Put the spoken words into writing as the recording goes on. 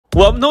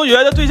我们同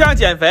学的对象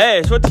减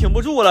肥，说挺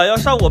不住了，要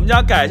上我们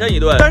家改善一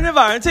顿。但是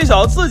晚上这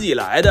小子自己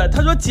来的，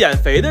他说减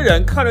肥的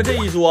人看着这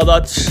一桌子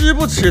吃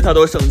不吃他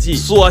都生气，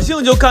索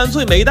性就干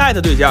脆没带他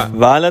对象。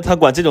完了，他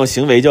管这种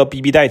行为叫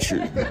逼逼带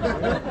吃。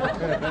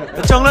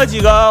蒸了几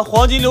个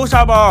黄金流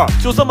沙包，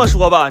就这么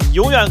说吧，你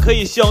永远可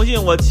以相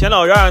信我前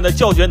老丈人的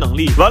教学能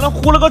力。完了，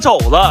烀了个肘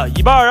子，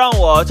一半让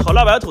我炒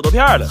辣白土豆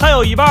片了，还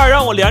有一半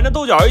让我连着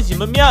豆角一起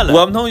焖面了。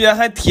我们同学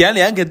还舔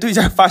脸给对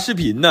象发视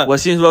频呢，我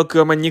心说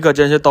哥们儿，你可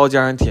真是刀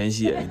尖上舔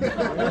血。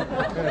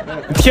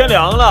天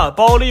凉了，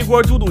包了一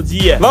锅猪肚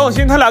鸡。完，我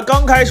寻思他俩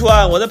刚开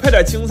涮，我再配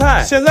点青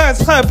菜。现在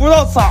菜不知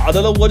道咋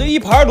的了，我这一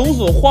盘芦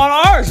笋花了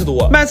20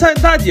多，卖菜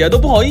大姐都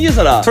不好意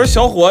思了，说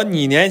小伙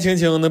你年轻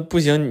轻的不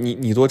行，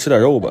你多吃点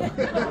肉吧。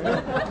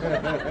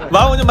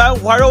完我就买五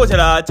花肉去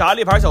了，炸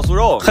了一盘小酥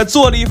肉，还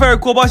做了一份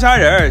锅包虾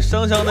仁，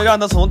生生的让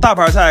他从大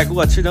盘菜给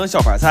我吃成小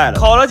盘菜了。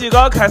烤了几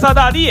个凯撒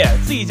大帝，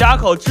自己家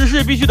烤，芝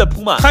士必须得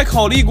铺满，还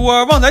烤了一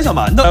锅旺仔小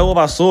馒头。我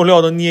把所有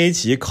料都捏一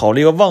起，烤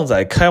了一个旺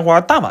仔开花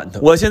大馒头。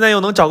我现在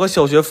又能找个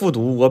小学复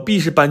读，我必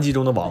是班级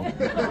中的王。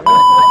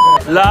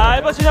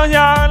来吧，吃香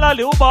香了，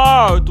溜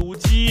包、肚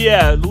鸡、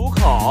卤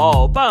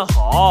烤、拌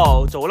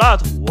好、肘辣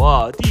土、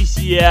地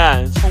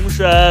鲜、葱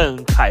参、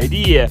凯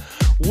蒂。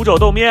五肘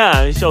豆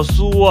面、小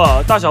酥、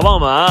大小旺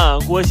丸、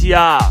锅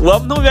虾。我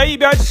们同学一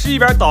边吃一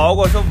边捣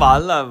鼓，说完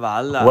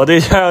了，我对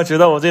象要知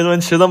道我这顿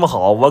吃这么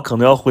好，我可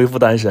能要恢复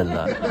单身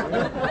了。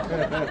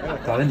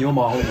咋的？你又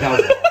忙活一下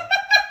子？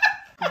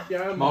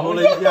忙碌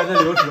了一天的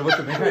刘师傅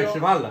准备开始吃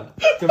饭了，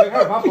准备开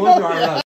始发朋友圈了。